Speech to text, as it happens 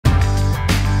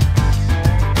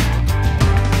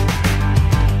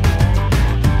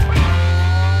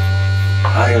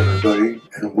everybody,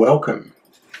 and welcome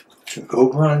to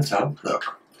Oberon's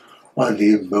Outlook on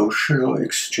the emotional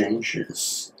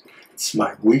exchanges. It's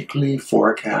my weekly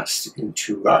forecast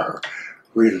into our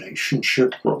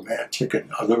relationship, romantic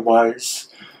and otherwise,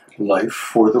 life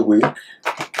for the week.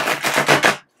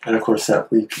 And of course, that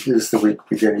week is the week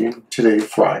beginning today,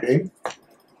 Friday,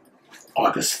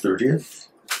 August 30th,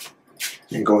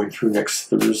 and going through next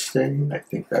Thursday. I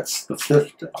think that's the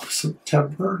 5th of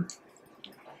September.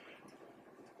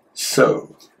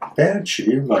 So,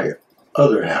 Banshee, my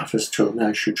other half, has told me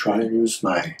I should try and use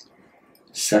my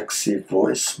sexy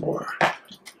voice more.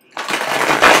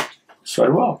 So I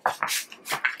will.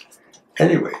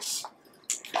 Anyways,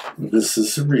 this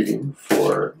is a reading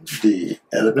for the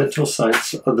elemental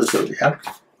signs of the zodiac.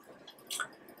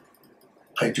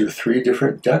 I do 3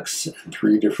 different decks and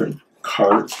 3 different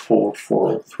cards pulled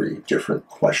for 3 different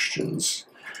questions.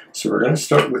 So we're going to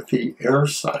start with the air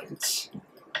signs.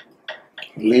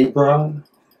 Libra,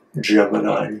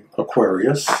 Gemini,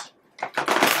 Aquarius.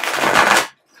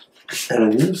 And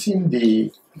I'm using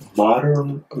the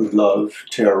Modern Love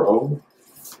Tarot.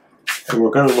 And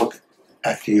we're going to look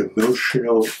at the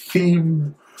emotional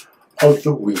theme of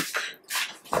the week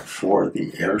for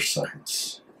the air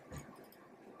signs.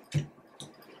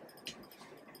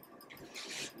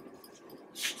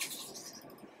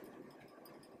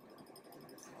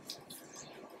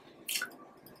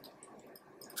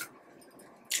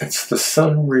 It's the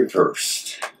sun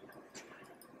reversed.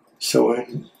 So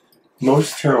in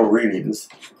most tarot readings,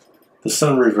 the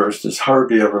sun reversed is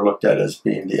hardly ever looked at as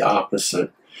being the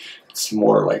opposite. It's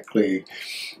more likely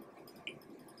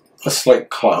a slight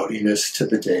cloudiness to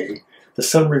the day. The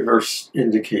sun reversed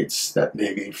indicates that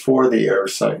maybe for the air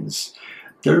signs,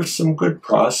 there's some good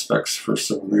prospects for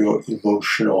some real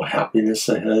emotional happiness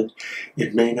ahead.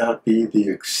 It may not be the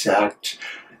exact,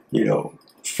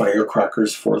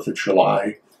 firecrackers 4th of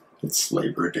July. It's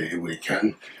Labor Day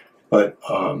weekend. But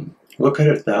look at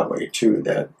it that way too,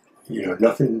 that,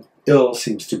 nothing ill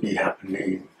seems to be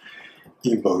happening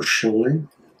emotionally.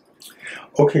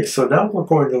 Okay, so now we're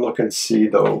going to look and see,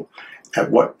 though,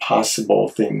 at what possible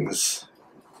things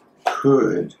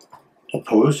could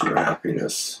oppose your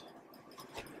happiness.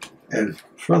 And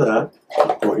for that,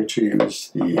 I'm going to use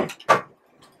the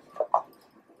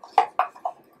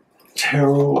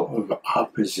Tarot of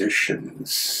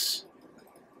Oppositions.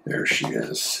 There she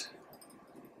is.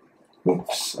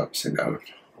 Oops, upside down.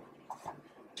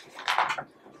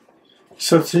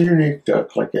 So it's a unique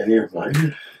deck like any of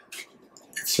mine.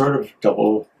 It's sort of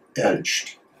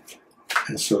double-edged.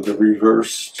 And so the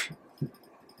reversed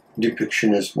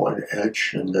depiction is one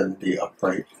edge, and then the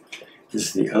upright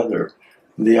is the other.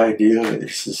 And the idea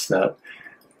is that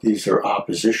these are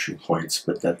opposition points,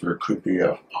 but that there could be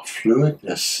a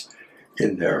fluidness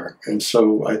in there. And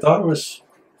so I thought it was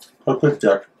a good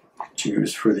deck to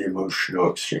use for the emotional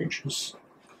exchanges.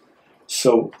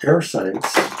 So air signs,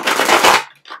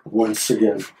 once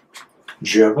again,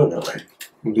 Gemini,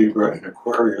 Libra, and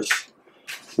Aquarius.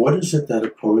 What is it that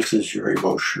opposes your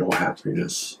emotional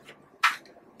happiness?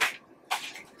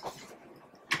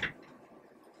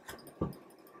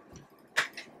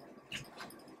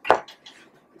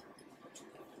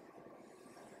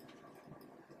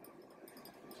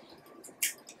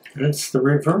 And it's the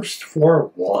reversed 4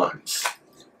 of Wands.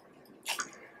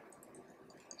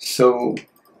 So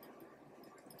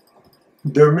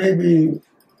there may be,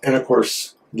 and of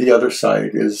course the other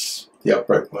side is the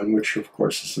upright one, which of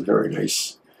course is a very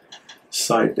nice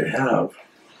side to have.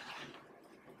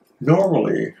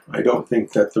 Normally, I don't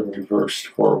think that the reversed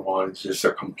 4 of Wands is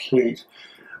a complete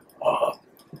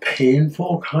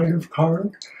painful kind of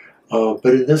card. But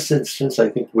in this instance, I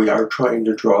think we are trying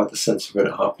to draw the sense of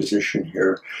an opposition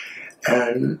here.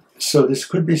 And so this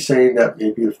could be saying that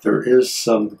maybe if there is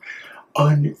some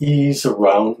unease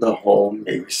around the home,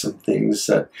 maybe some things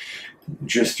that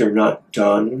just are not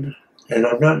done. And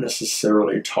I'm not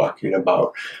necessarily talking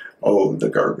about, oh, the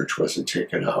garbage wasn't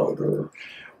taken out, or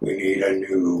we need a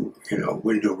new,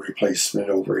 window replacement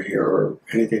over here, or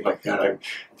anything like that. I'm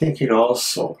thinking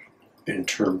also in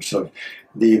terms of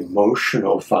the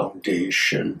emotional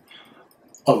foundation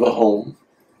of a home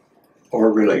or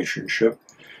a relationship.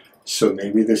 So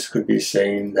maybe this could be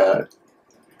saying that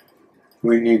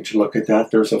we need to look at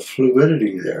that. There's a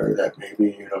fluidity there that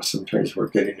maybe, sometimes we're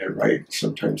getting it right,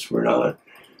 sometimes we're not.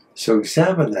 So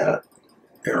examine that,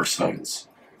 air signs.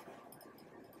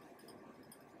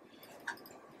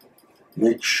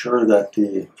 Make sure that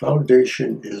the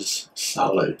foundation is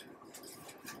solid.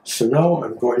 So now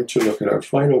I'm going to look at our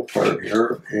final part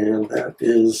here, and that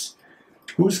is,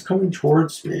 who's coming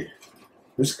towards me?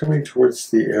 Who's coming towards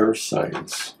the air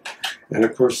signs? And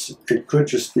of course, it could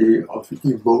just be of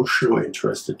emotional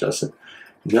interest. It doesn't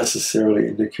necessarily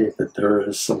indicate that there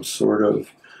is some sort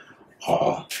of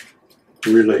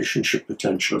relationship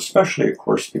potential, especially, of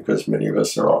course, because many of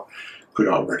us could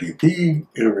already be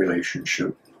in a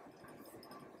relationship.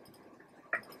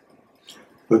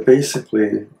 But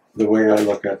basically, the way I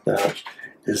look at that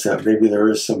is that maybe there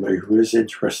is somebody who is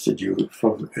interested in you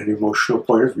from an emotional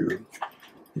point of view.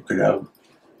 You could have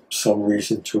some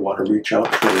reason to want to reach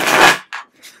out to them.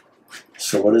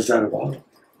 So what is that about?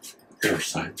 Air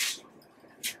signs.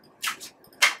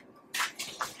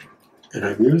 And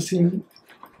I'm using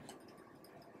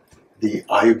the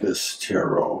Ibis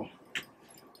Tarot.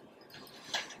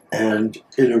 And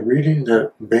in a reading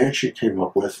that Banshee came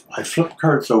up with, I flip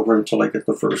cards over until I get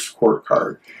the first court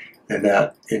card. And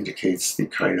that indicates the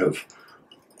kind of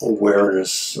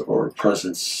awareness or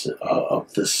presence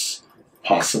of this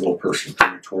possible person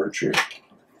coming towards you.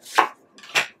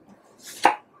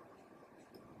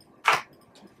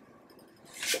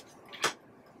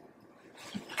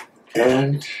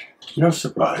 And no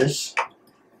surprise,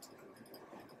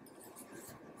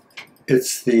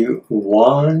 it's the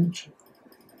wand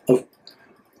of,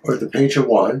 or the Page of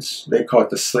Wands. They call it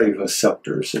the Slave of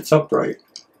Scepters. It's upright.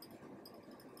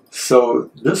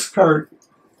 So this card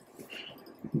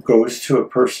goes to a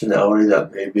personality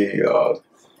that maybe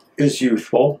is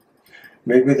youthful.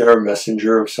 Maybe they're a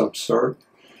messenger of some sort.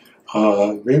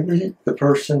 Maybe the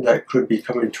person that could be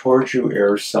coming towards you,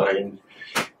 air sign,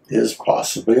 is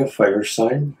possibly a fire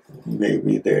sign.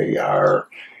 Maybe they are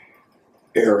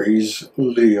Aries,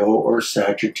 Leo, or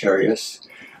Sagittarius.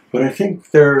 But I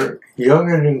think they're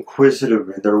young and inquisitive,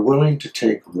 and they're willing to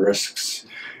take risks.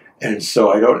 And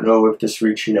so I don't know if this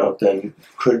reaching out then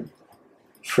could,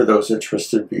 for those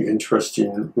interested, be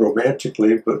interesting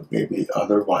romantically, but maybe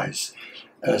otherwise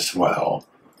as well.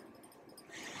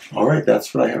 All right,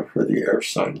 that's what I have for the air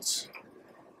signs.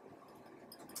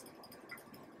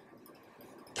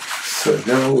 So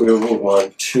now we'll move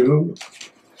on to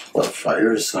the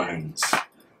fire signs.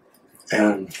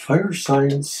 And fire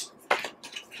signs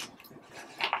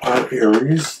are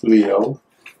Aries, Leo,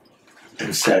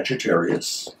 and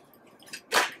Sagittarius.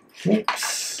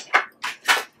 Oops.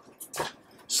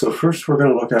 So first we're going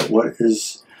to look at what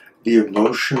is the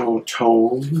emotional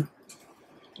tone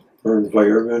or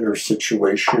environment or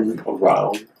situation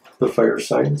around the fire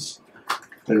signs.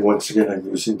 And once again, I'm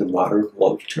using the Modern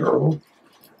Love Tarot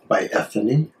by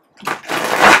Ethany.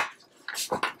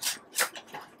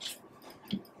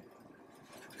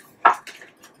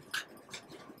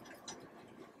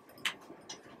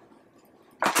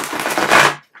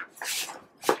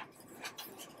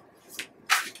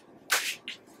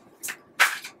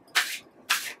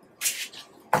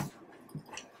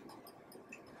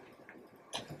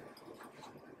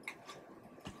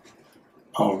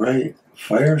 All right,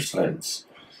 fire signs.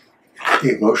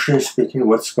 Emotionally speaking,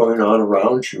 what's going on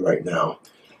around you right now?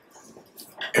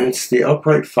 And it's the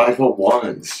upright Five of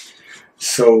Wands.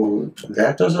 So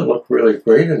that doesn't look really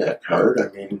great in that card.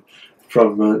 I mean,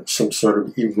 from some sort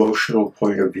of emotional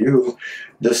point of view,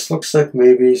 this looks like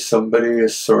maybe somebody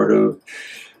is sort of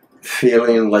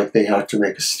feeling like they have to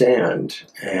make a stand,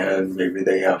 and maybe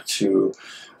they have to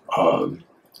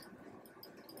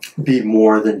be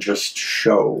more than just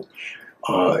show.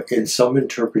 In some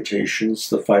interpretations,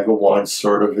 the Five of Wands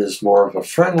sort of is more of a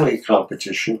friendly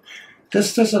competition.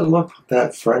 This doesn't look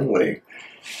that friendly.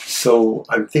 So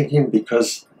I'm thinking,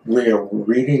 because we are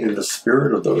reading in the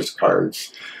spirit of those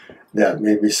cards, that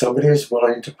maybe somebody is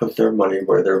willing to put their money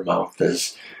where their mouth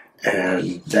is,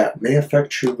 and that may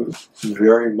affect you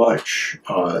very much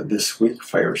this week,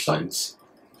 fire signs.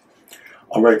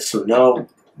 All right, so now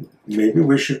maybe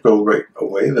we should go right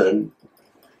away then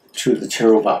to the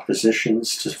Tarot of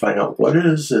Oppositions to find out what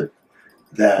is it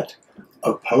that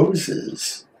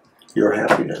opposes your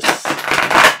happiness.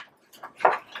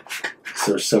 Is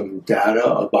there some data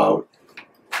about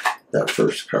that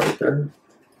first card there?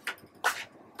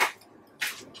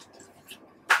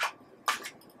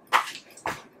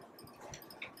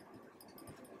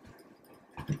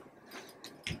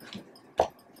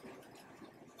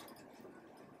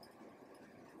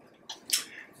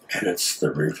 And it's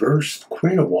the reversed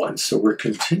Queen of Wands. So we're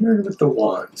continuing with the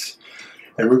Wands.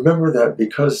 And remember that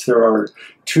because there are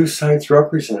two sides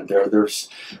represented there, there's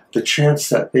the chance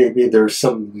that maybe there's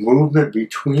some movement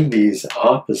between these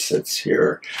opposites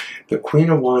here. The Queen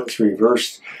of Wands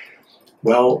reversed,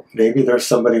 well, maybe there's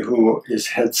somebody who is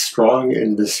headstrong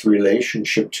in this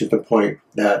relationship to the point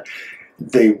that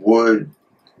they would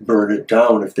burn it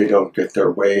down if they don't get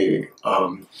their way.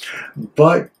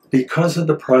 But because of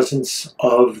the presence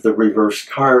of the reverse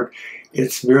card,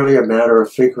 it's merely a matter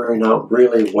of figuring out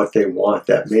really what they want.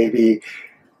 That maybe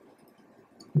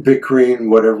bickering,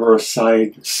 whatever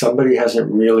aside, somebody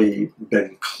hasn't really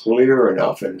been clear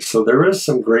enough. And so there is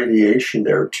some gradation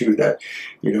there too, that,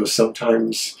 you know,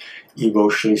 sometimes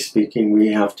emotionally speaking, we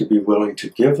have to be willing to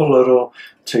give a little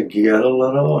to get a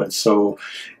little. And so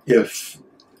if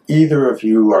either of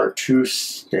you are too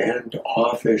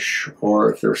standoffish,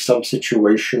 or if there's some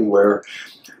situation where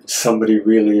somebody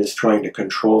really is trying to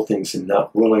control things and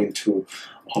not willing to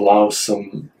allow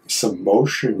some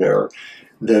motion there,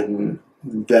 then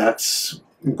that's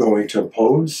going to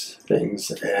oppose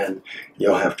things, and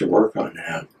you'll have to work on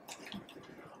that.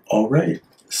 All right,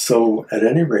 so at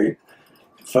any rate,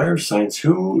 fire signs,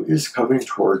 who is coming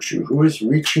towards you? Who is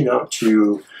reaching out to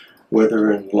you,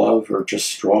 whether in love or just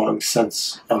strong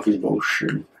sense of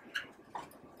emotion?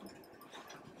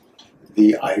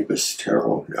 The Ibis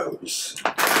Tarot knows.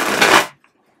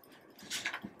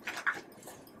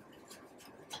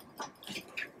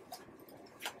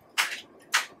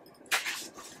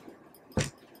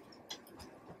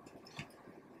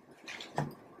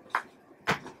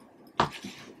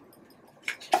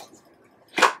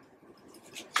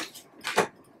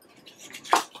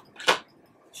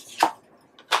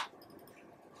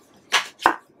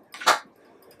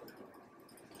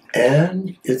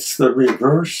 And it's the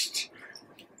reversed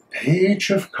Page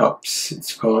of Cups.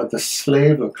 It's called the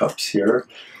Slave of Cups here.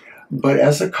 But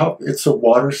as a cup, it's a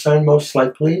water sign most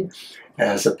likely.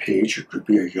 As a page, it could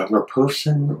be a younger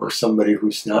person or somebody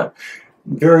who's not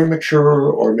very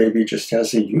mature, or maybe just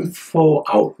has a youthful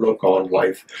outlook on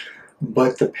life.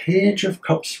 But the Page of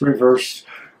Cups reversed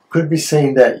could be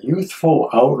saying that youthful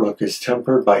outlook is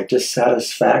tempered by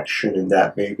dissatisfaction, and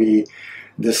that maybe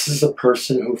this is a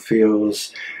person who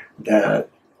feels that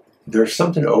there's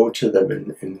something owed to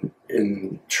them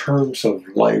in terms of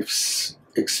life's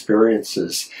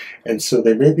experiences. And so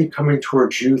they may be coming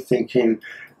towards you thinking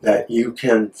that you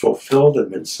can fulfill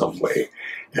them in some way.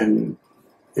 And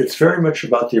it's very much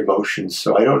about the emotions.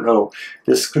 So I don't know,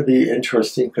 this could be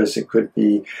interesting because it could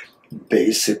be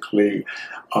basically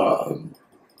an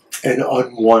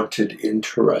unwanted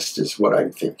interest is what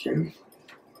I'm thinking.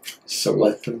 So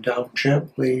let them down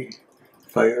gently,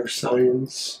 fire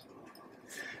signs.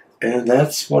 And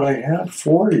that's what I have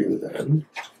for you then.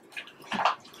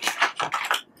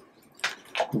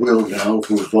 We'll now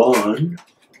move on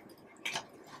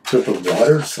to the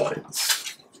water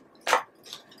signs.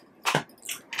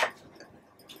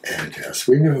 And as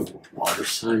we know, water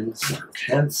signs are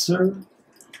Cancer,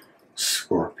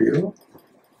 Scorpio,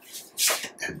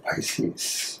 and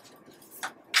Pisces.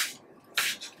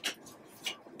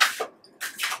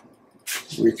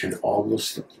 We can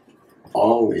almost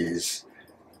always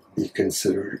be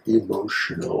considered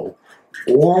emotional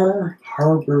or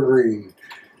harboring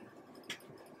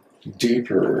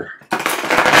deeper,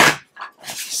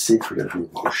 secretive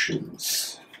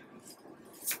emotions.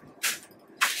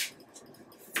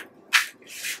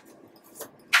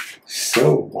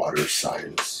 So, water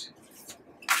signs,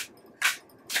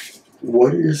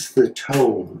 what is the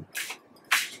tone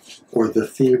or the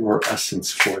theme or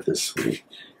essence for this week?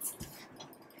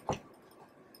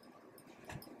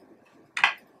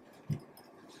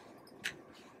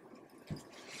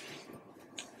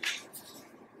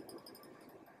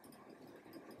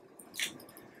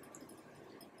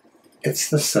 It's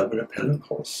the Seven of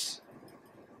Pentacles.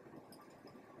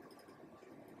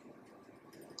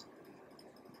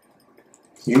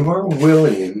 You are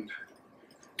willing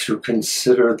to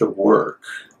consider the work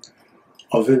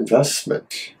of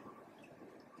investment.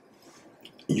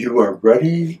 You are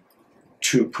ready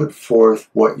to put forth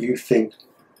what you think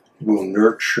will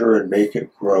nurture and make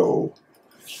it grow.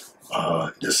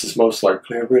 This is most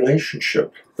likely a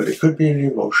relationship, but it could be an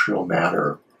emotional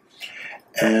matter.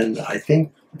 And I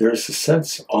think there's a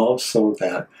sense also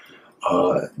that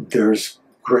there's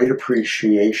great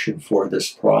appreciation for this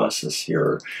process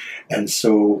here. And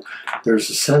so there's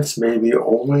a sense maybe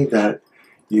only that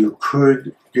you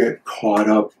could get caught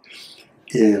up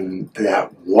in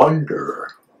that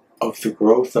wonder of the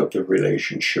growth of the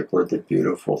relationship or the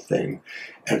beautiful thing,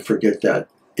 and forget that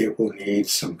it will need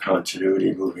some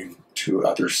continuity moving to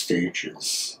other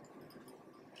stages.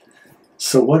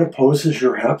 So what opposes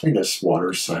your happiness,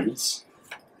 water signs?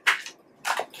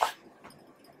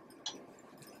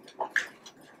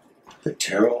 The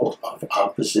Tarot of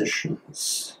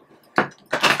Oppositions.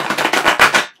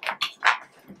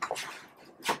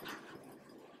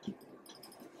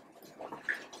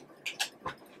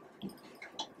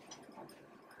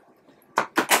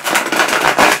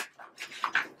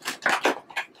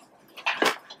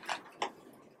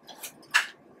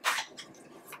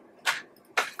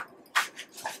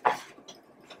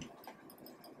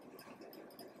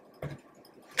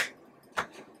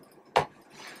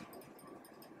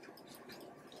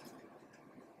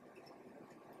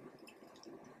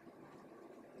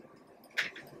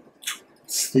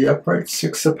 It's the upright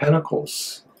Six of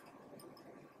Pentacles.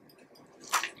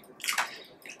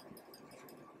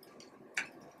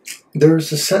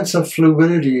 There's a sense of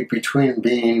fluidity between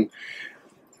being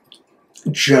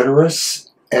generous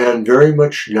and very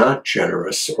much not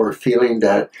generous, or feeling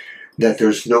that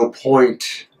there's no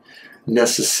point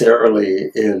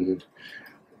necessarily in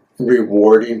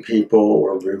rewarding people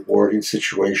or rewarding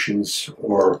situations,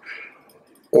 or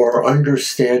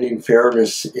understanding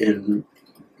fairness in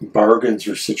bargains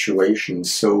or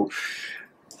situations. So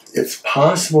it's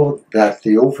possible that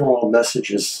the overall message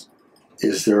is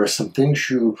there are some things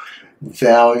you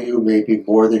value maybe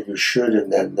more than you should,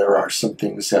 and then there are some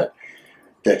things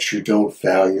that you don't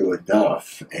value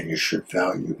enough and you should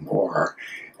value more.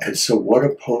 And so what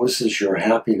opposes your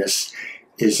happiness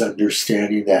is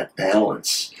understanding that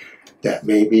balance, that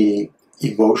maybe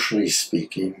emotionally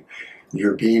speaking,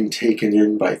 you're being taken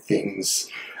in by things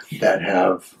that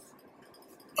have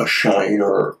a shine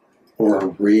or a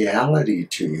reality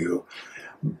to you,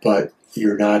 but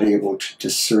you're not able to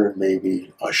discern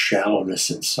maybe a shallowness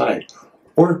inside.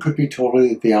 Or it could be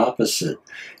totally the opposite.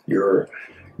 You're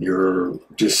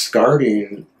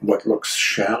discarding what looks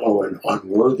shallow and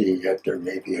unworthy, yet there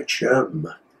may be a gem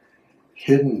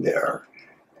hidden there.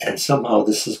 And somehow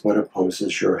this is what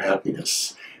opposes your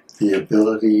happiness, the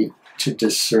ability to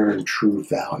discern true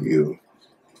value.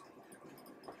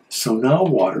 So now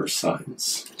water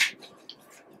signs.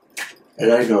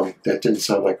 And I know that didn't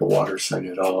sound like a water sign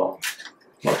at all.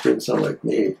 Well, it didn't sound like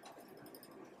me.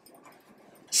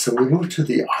 So we move to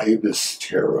the Ibis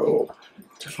Tarot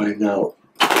to find out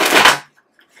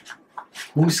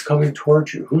who's coming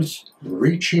towards you, who's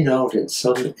reaching out in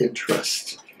some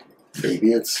interest.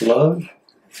 Maybe it's love,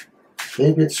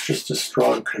 maybe it's just a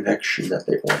strong connection that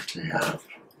they want to have.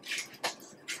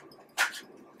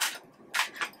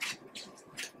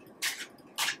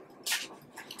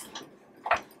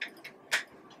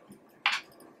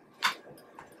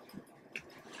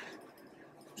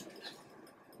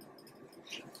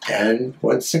 And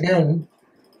once again,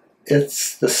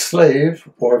 it's the Slave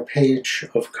or Page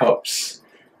of Cups.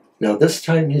 Now this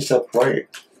time he's upright.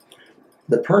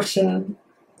 The person,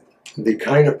 the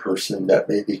kind of person that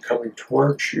may be coming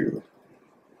towards you,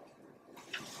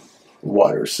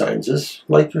 water signs, is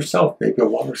like yourself, maybe a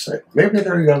water sign. Maybe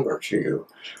they're younger to you.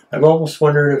 I'm almost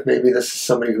wondering if maybe this is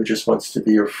somebody who just wants to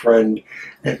be your friend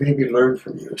and maybe learn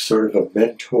from you, sort of a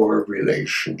mentor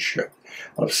relationship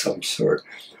of some sort.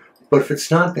 But if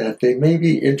it's not that, they may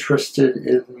be interested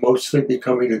in mostly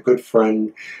becoming a good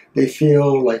friend. They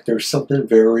feel like there's something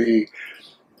very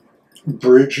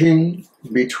bridging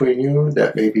between you,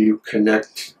 that maybe you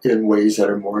connect in ways that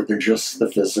are more than just the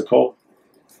physical.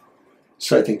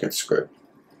 So I think it's good.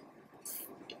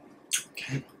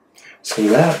 Okay. So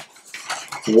that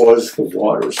was the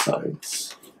water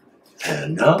signs.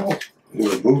 And now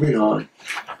we're moving on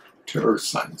to earth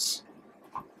signs.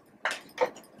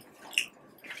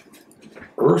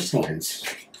 Earth signs: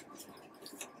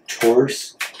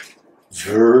 Taurus,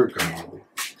 Virgo,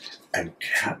 and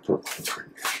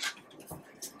Capricorn.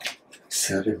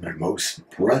 Said in my most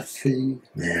breathy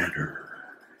manner.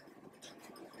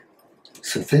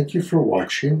 So thank you for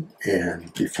watching,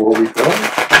 and before we go,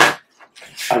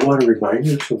 I want to remind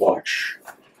you to watch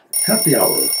Happy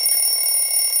Hour.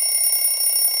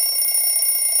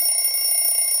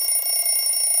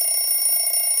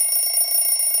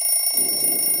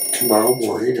 Tomorrow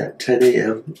morning at 10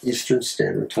 a.m. Eastern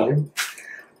Standard Time.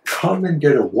 Come and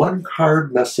get a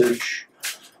one-card message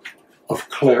of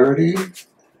clarity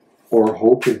or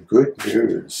hope and good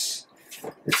news.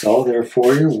 It's all there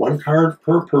for you, one card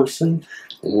per person.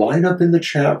 Line up in the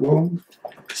chat room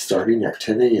starting at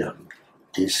 10 a.m.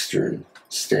 Eastern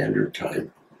Standard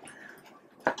Time.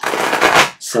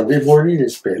 Sunday morning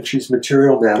is Banshee's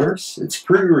Material Matters. It's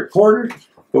pre-recorded,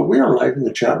 but we are live in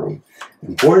the chat room.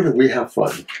 And boy, do we have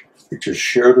fun. We just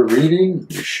share the reading,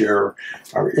 we share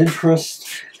our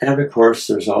interest, and of course,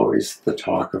 there's always the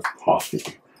talk of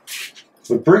coffee.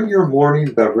 So bring your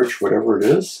morning beverage, whatever it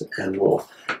is, and we'll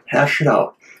hash it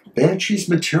out. Banshee's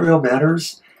Material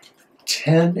Matters,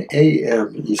 10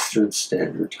 a.m. Eastern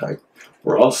Standard Time.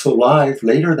 We're also live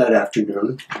later that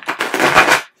afternoon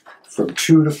from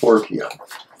 2 to 4 p.m.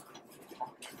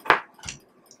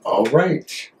 All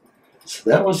right, so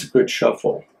that was a good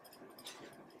shuffle.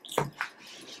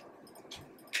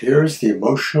 Here's the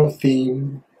emotional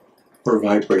theme or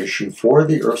vibration for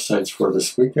the earth signs for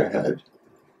this week ahead.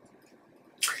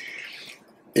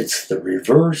 It's the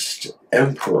reversed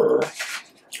Emperor.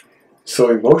 So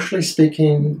emotionally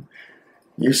speaking,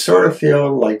 you sort of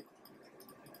feel like,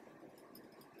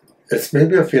 it's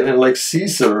maybe a feeling like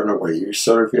Caesar in a way. You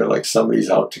sort of feel like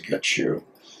somebody's out to get you.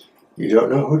 You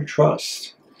don't know who to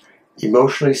trust.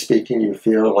 Emotionally speaking, you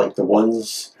feel like the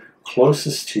ones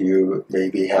closest to you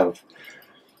maybe have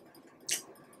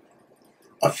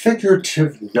a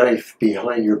figurative knife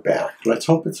behind your back. Let's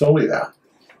hope it's only that.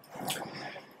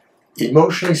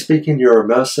 Emotionally speaking, you're a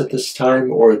mess at this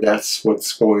time, or that's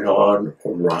what's going on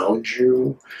around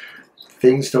you.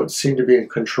 Things don't seem to be in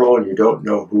control, and you don't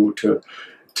know who to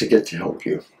get to help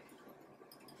you.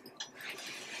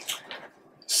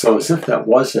 So as if that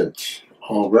wasn't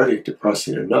already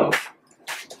depressing enough,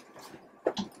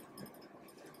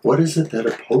 what is it that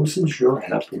opposes your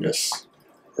happiness,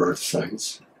 Earth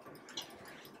signs?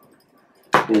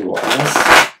 Who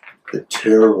ask the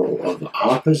tarot of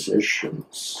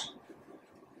oppositions?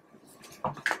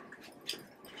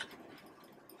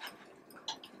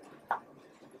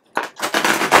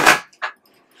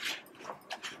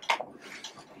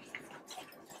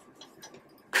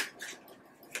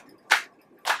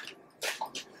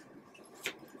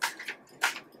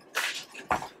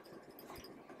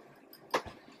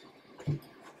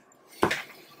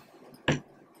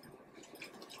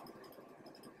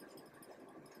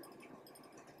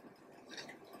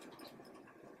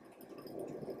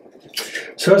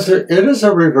 So it is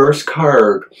a reverse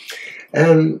card,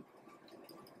 and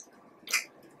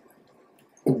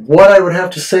what I would have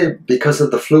to say, because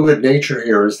of the fluid nature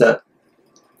here, is that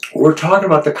we're talking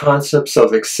about the concepts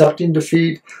of accepting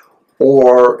defeat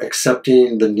or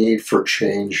accepting the need for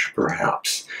change,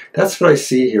 perhaps. That's what I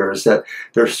see here, is that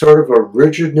there's sort of a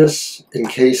rigidness in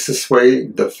case this way,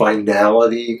 the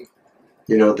finality,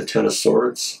 you know, the Ten of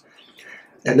Swords.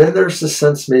 And then there's the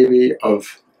sense maybe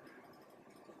of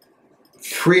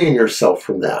freeing yourself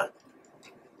from that.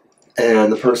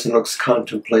 And the person looks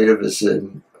contemplative, as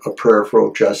in a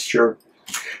prayerful gesture.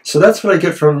 So that's what I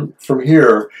get from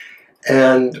here.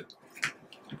 And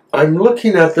I'm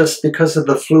looking at this because of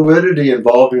the fluidity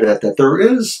involved in it, that there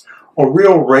is a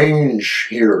real range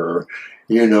here,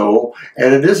 you know,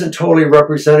 and it isn't totally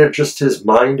represented, just his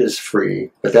mind is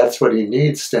free, but that's what he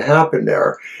needs to happen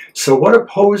there. So what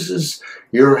opposes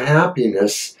your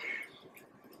happiness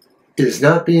is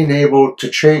not being able to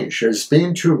change, is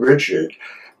being too rigid.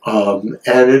 And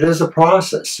it is a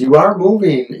process. You are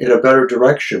moving in a better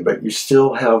direction, but you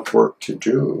still have work to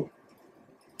do.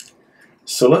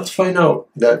 So let's find out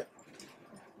that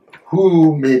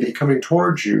who may be coming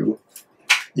towards you,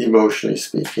 emotionally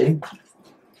speaking,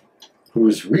 who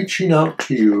is reaching out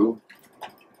to you,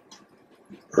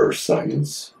 Earth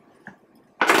signs.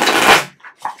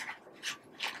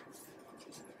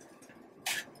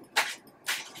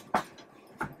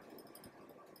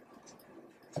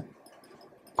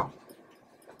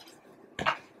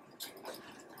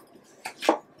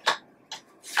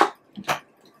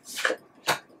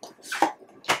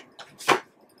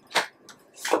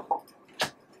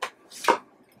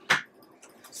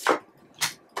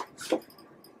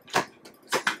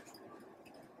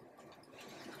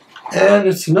 And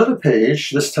it's another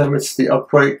page, this time it's the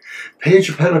upright Page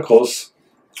of Pentacles.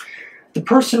 The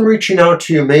person reaching out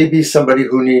to you may be somebody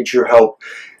who needs your help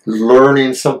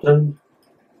learning something.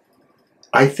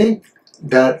 I think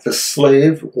that the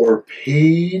Slave or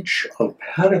Page of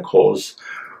Pentacles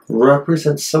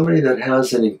represents somebody that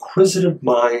has an inquisitive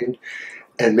mind,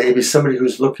 and maybe somebody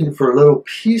who's looking for a little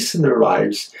peace in their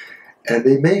lives, and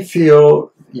they may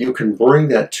feel you can bring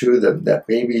that to them, that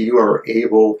maybe you are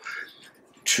able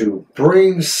to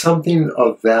bring something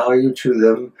of value to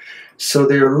them. So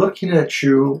they are looking at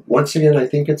you. Once again, I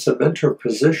think it's a mentor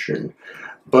position,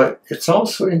 but it's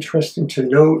also interesting to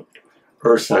note,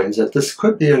 Earth signs, that this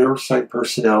could be an Earth sign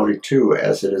personality too,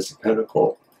 as it is a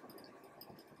pentacle.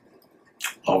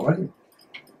 All right.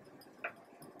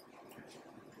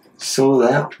 So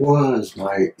that was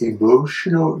my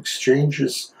emotional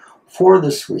exchanges for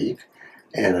this week,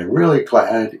 and I'm really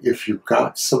glad if you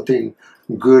got something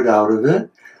good out of it.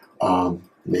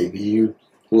 Maybe you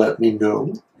let me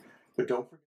know, but don't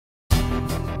forget.